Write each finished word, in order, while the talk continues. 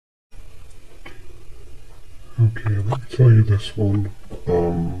Okay, let me tell you this one.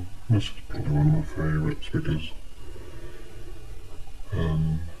 This is probably one of my favourites because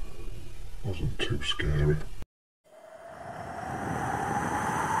it wasn't too scary.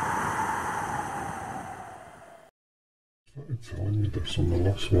 I started telling you this on the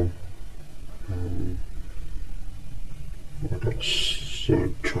last one. I got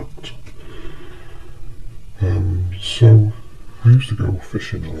sidetracked. So I used to go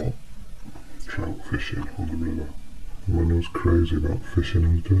fishing a lot, trout fishing on the river. And when I was crazy about fishing, I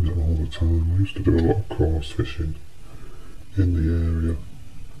was doing it all the time. I used to do a lot of coarse fishing in the area.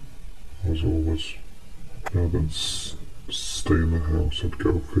 I was always, rather than stay in the house, I'd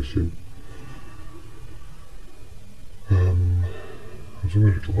go fishing. I was a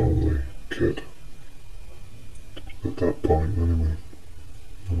very lonely kid at that point anyway.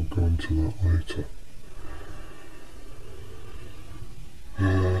 I'll go into that later.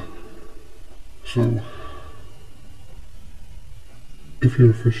 So, if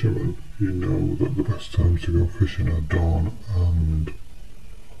you're a fisherman, you know that the best times to go fishing are dawn and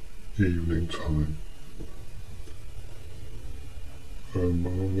evening time.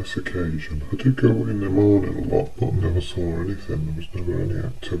 On this occasion, I did go in the morning a lot, but never saw anything. There was never any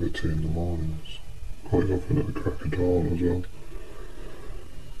activity in the mornings. Quite often at the crack of dawn as well.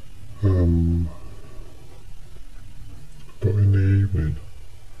 But in the evening,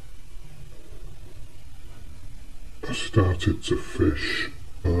 I started to fish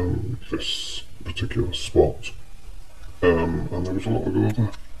this particular spot, and there was a lot of other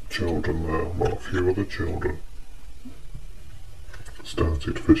children there, well, a few other children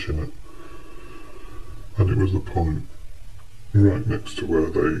started fishing it, and it was the point right next to where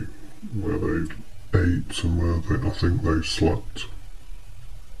they ate and where I think they slept.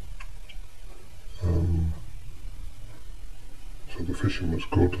 So the fishing was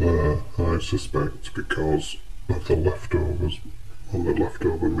good there, I suspect, because of the leftovers and the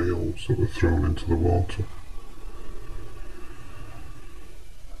leftover meals that were thrown into the water.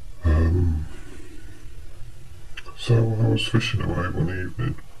 So I was fishing away one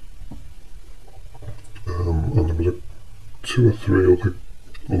evening, and there was two or three other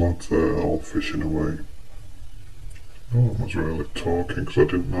lads there all fishing away. No one was really talking because I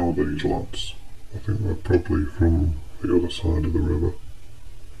didn't know these lads. I think they're probably from the other side of the river.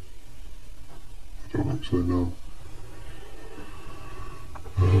 I don't actually know.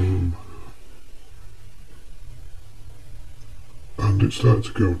 And it started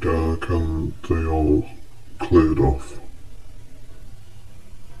to go dark and they all cleared off.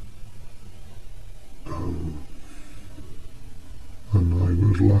 And I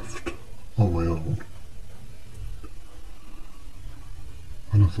was left on my own.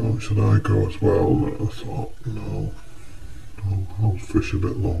 And I thought, should I go as well? But I thought, no, I'll fish a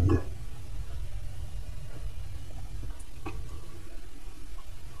bit longer.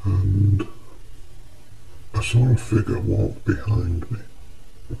 And I saw a figure walk behind me.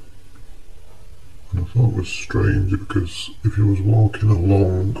 And I thought it was strange because if you was walking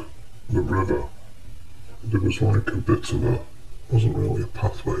along the river, there was like a bit of wasn't really a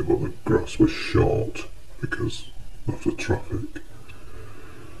pathway, but the grass was short because of the traffic.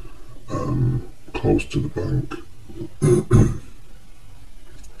 Close to the bank.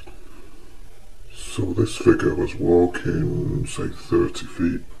 So this figure was walking, say 30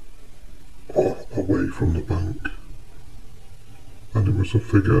 feet away from the bank, and it was a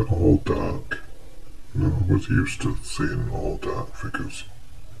figure all dark. You know, I was used to seeing all dark figures.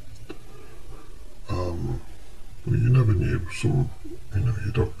 You never knew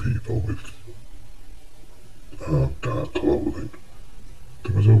you'd have people with dark clothing.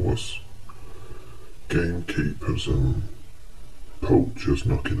 There was always gamekeepers and poachers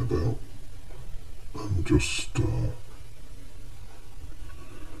knocking about, and just I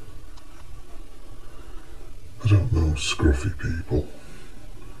don't know, scruffy people.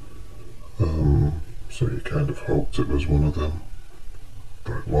 So you kind of hoped it was one of them,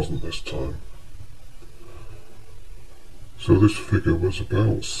 but it wasn't this time. So this figure was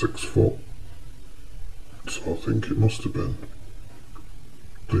about 6 foot, so I think it must have been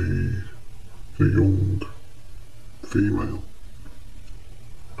the young female.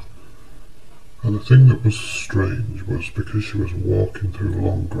 And the thing that was strange was because she was walking through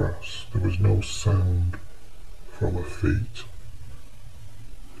long grass, there was no sound from her feet.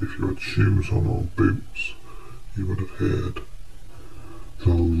 If you had shoes on or boots, you would have heard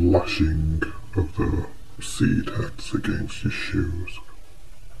the lashing of the seed heads against your shoes.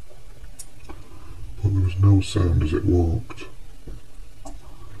 But there was no sound as it walked.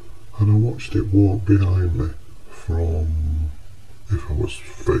 And I watched it walk behind me from if I was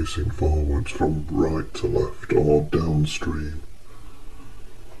facing forwards from right to left or downstream.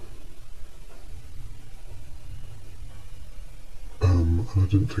 And I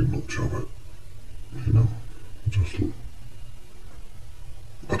didn't think much of it, you know,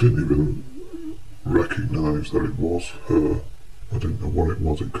 I didn't even recognise that it was her. I didn't know what it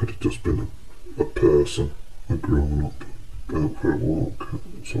was. It could have just been a person, a grown-up, out for a walk,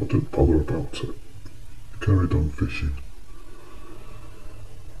 so I didn't bother about it. Carried on fishing.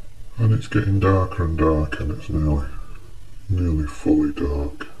 And it's getting darker and darker, and it's nearly fully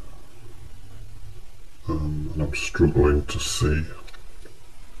dark. And I'm struggling to see.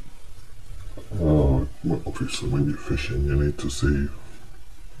 Well, obviously when you're fishing you need to see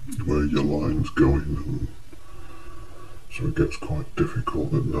where your line's going, and so it gets quite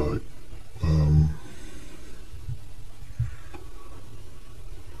difficult at night.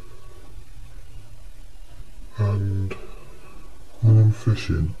 And when I'm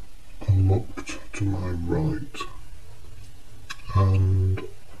fishing, I looked to my right, and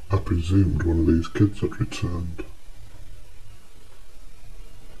I presumed one of these kids had returned,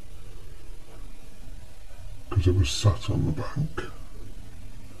 because it was sat on the bank,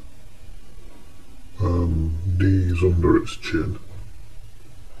 knees under its chin,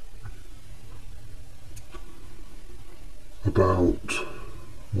 about,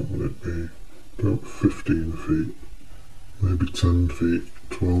 what would it be, about 15 feet, maybe 10 feet,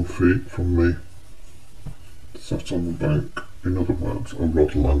 12 feet from me, sat on the bank, in other words, a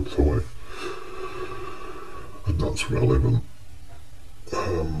rod length away, and that's relevant.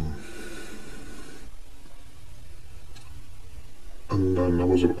 And then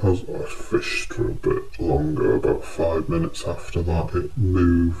as I fished for a bit longer, about 5 minutes after that, it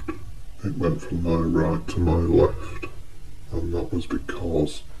moved. It went from my right to my left, and that was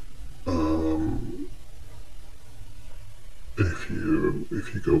because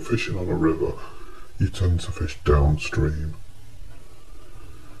if you go fishing on a river, you tend to fish downstream.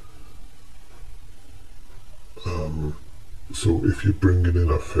 So if you're bringing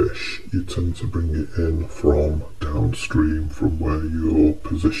in a fish, you tend to bring it in from downstream, from where you're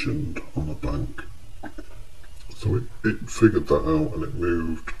positioned on the bank. So it figured that out, and it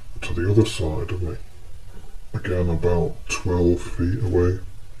moved to the other side of me, again about 12 feet away.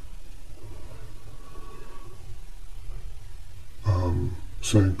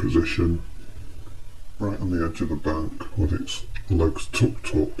 Same position, right on the edge of the bank, with its legs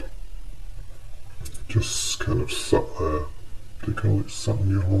tucked up, just kind of sat there. They call it sat on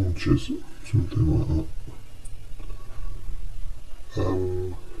your haunches, something like that.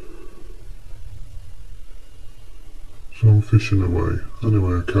 So I'm fishing away.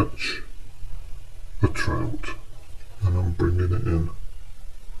 Anyway, I catch a trout, and I'm bringing it in.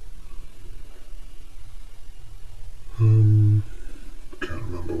 Can't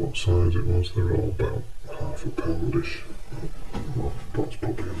remember what size it was. They're all about half a poundish. Well, that's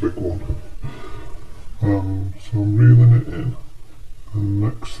probably a big one. So I'm reeling it in, and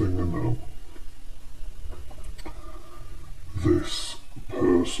next thing I know, this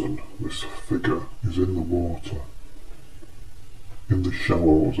person, this figure, is in the water, in the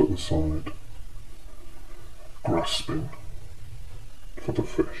shallows at the side, grasping for the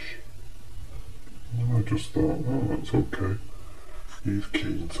fish. And I just thought, oh, that's okay. He's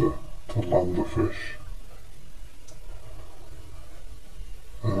keen to land the fish.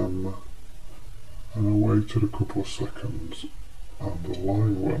 And I waited a couple of seconds, and the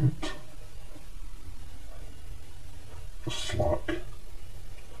line went slack,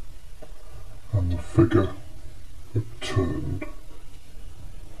 and the figure had turned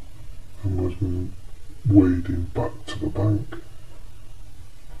and was wading back to the bank.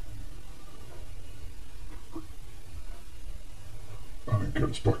 And it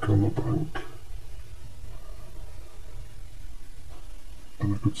gets back on the bank,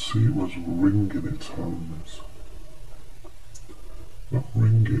 and I could see it was wringing its hands. Not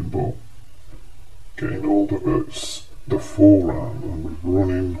wringing, but getting hold of the forearm, and was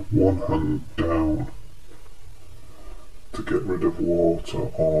running one hand down to get rid of water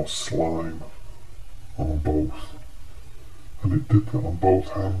or slime, or both. And it did that on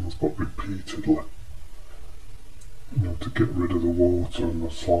both hands, but repeatedly. You know, to get rid of the water and the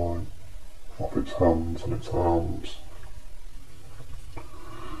slime off its hands and its arms.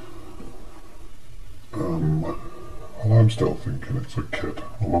 Well, I'm still thinking it's a kid,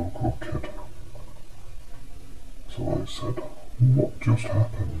 a local kid. So I said, what just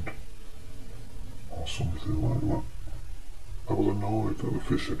happened? Or something like that. I was annoyed that the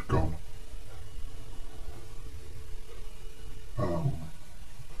fish had gone. And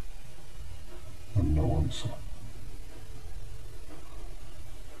no answer.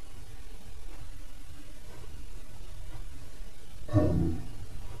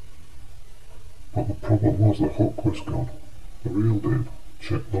 But the problem was the hook was gone. The reel did.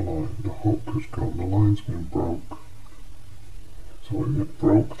 Checked the line. The hook was gone. The line's been broke. So it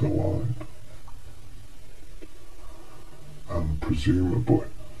broke the line. And presumably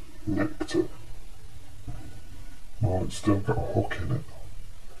nicked it. Well, it's still got a hook in it.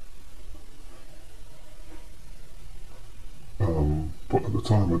 But at the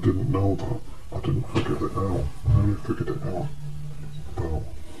time I didn't know that. I didn't figure it out. I only figured it out about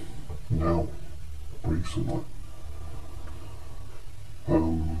now, recently.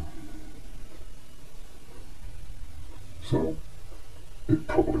 So it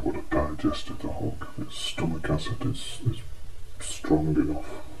probably would have digested the hook. Its stomach acid is strong enough.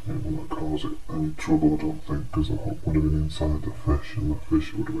 It wouldn't cause it any trouble, I don't think, because the hook would have been inside the fish, and the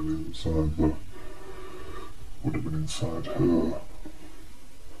fish would have been inside her,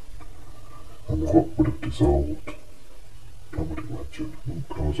 and the hook would have dissolved. I would imagine. It wouldn't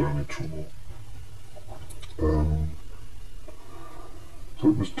cause her any trouble. So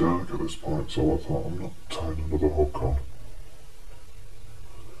it was dark at this point, so I thought, I'm not tying another hook on.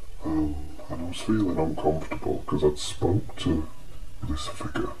 And I was feeling uncomfortable because I'd spoke to this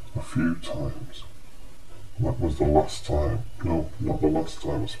figure a few times. That was the last time. No, not the last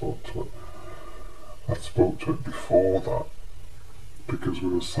time I spoke to it. I spoke to it before that because we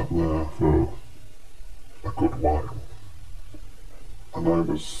were sat there for a good while, and I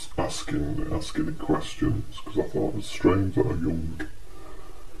was asking it questions because I thought it was strange that a young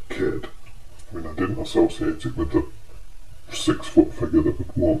kid, I mean, I didn't associate it with the 6 foot figure that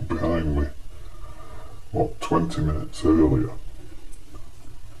had walked behind me, 20 minutes earlier.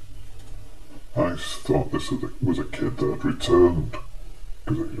 I thought this was a kid that had returned,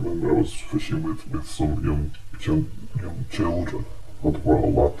 because I remember I was fishing with some young children, well, they were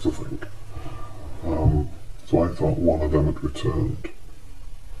all lads, I think. So I thought one of them had returned.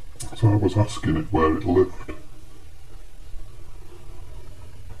 So I was asking it where it lived.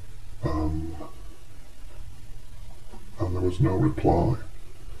 And there was no reply.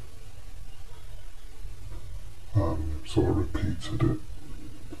 So I repeated it,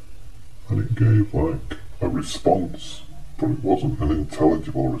 and it gave like a response, but it wasn't an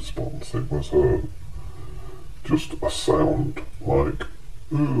intelligible response. It was just a sound like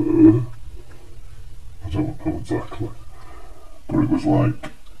I don't know exactly, but it was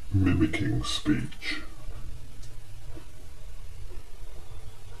like mimicking speech.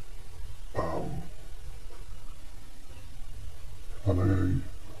 And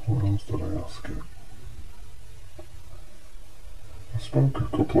what else did I ask it? I spoke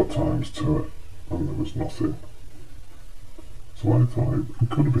a couple of times to it, and there was nothing. So I thought it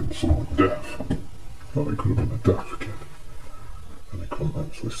could have been someone deaf. I thought it could have been a deaf kid, and he couldn't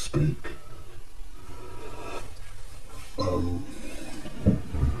actually speak. And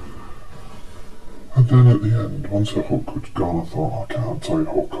then at the end, once the hook was gone, I thought, I can't tie a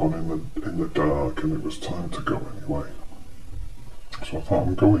hook on in the dark, and it was time to go anyway. So I thought,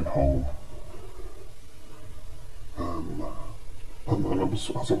 I'm going home. And then as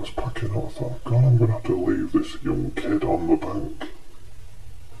I was packing up, I thought, God, I'm going to have to leave this young kid on the bank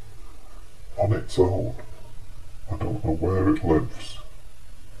on its own. I don't know where it lives.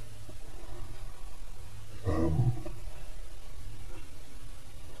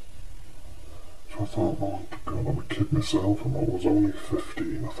 So I thought, oh God, I'm a kid myself, and I was only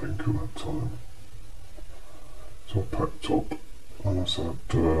 15, I think, at that time. So I packed up, and I said,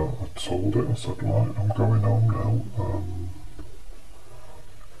 I told it, I said, right, I'm going home now.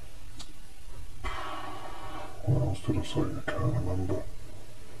 What else did I say? I can't remember.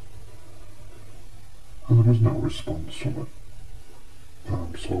 And there was no response from it.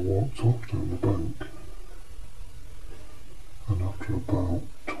 So I walked off down the bank, and after about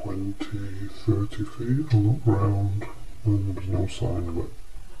 20-30 feet I looked round, and there was no sign of it.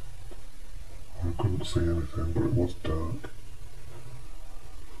 I couldn't see anything, but it was dark.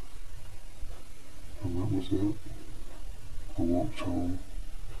 And that was it. I walked home.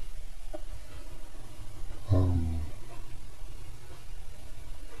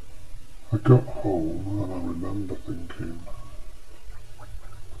 I got home and I remember thinking,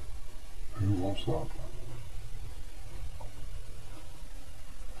 who was that?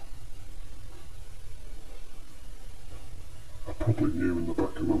 I probably knew in the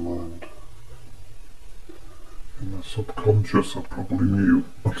back of my mind. In my subconscious I probably knew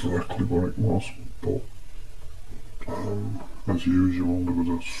exactly what it was, but as usual there was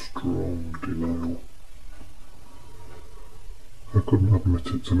a strong denial. I couldn't admit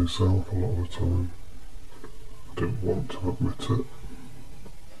it to myself a lot of the time. I didn't want to admit it.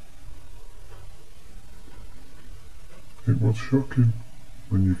 It was shocking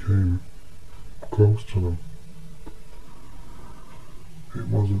when you came close to them. It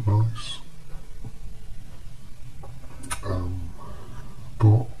wasn't nice.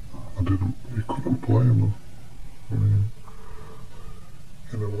 But you couldn't blame them. I mean,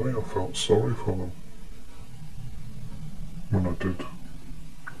 in a way I felt sorry for them when I did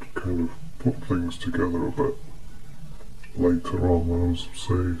kind of put things together a bit later on. When I was,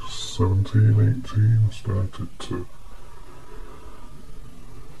 say, 17, 18, I started to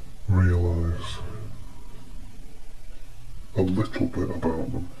realise a little bit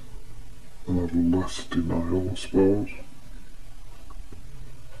about them and have less denial, I suppose.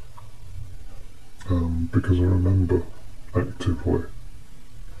 Because I remember actively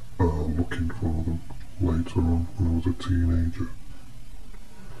looking for them later on when I was a teenager.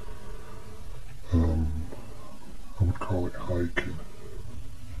 I would call it hiking.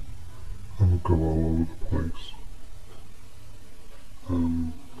 I would go all over the place.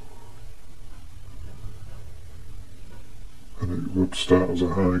 And it would start as a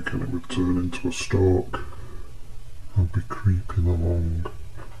hike and it would turn into a stalk. I'd be creeping along,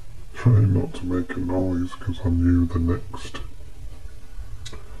 trying not to make a noise because I knew the next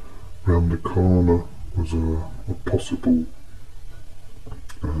round the corner was a possible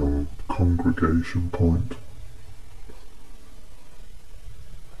congregation point.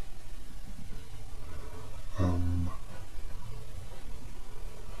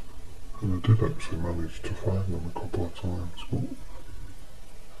 And I did actually manage to find them a couple of times, but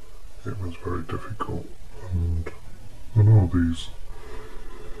it was very difficult. And I know these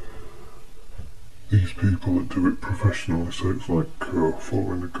people that do it professionally say it's like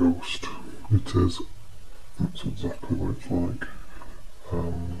following a ghost. It is. That's exactly what it's like.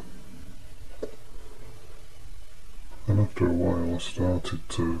 And after a while I started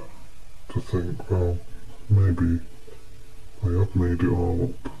to think, well, maybe I have made it all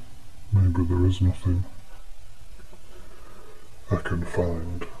up. Maybe there is nothing I can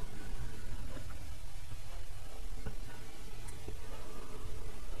find.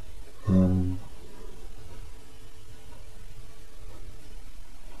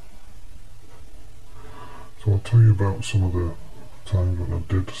 So I'll tell you about some of the times when I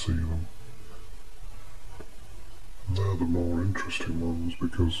did see them. And they're the more interesting ones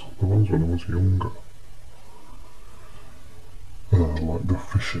because the ones when I was younger, like the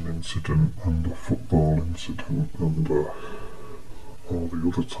fishing incident and the football incident and all the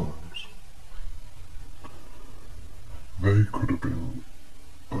other times, they could have been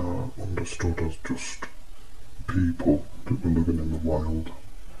understood as just people that were living in the wild.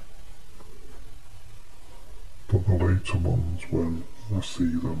 But the later ones, when I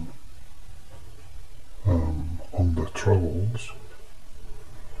see them on their travels,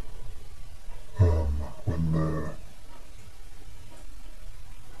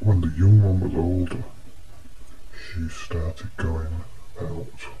 when the young one was older, she started going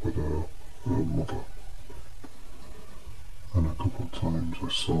out with her mother, and a couple of times I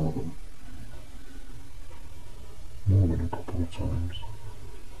saw them, more than a couple of times.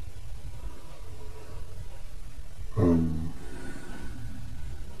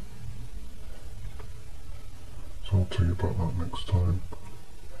 So I'll tell you about that next time.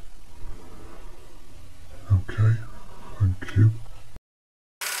 Okay, thank you.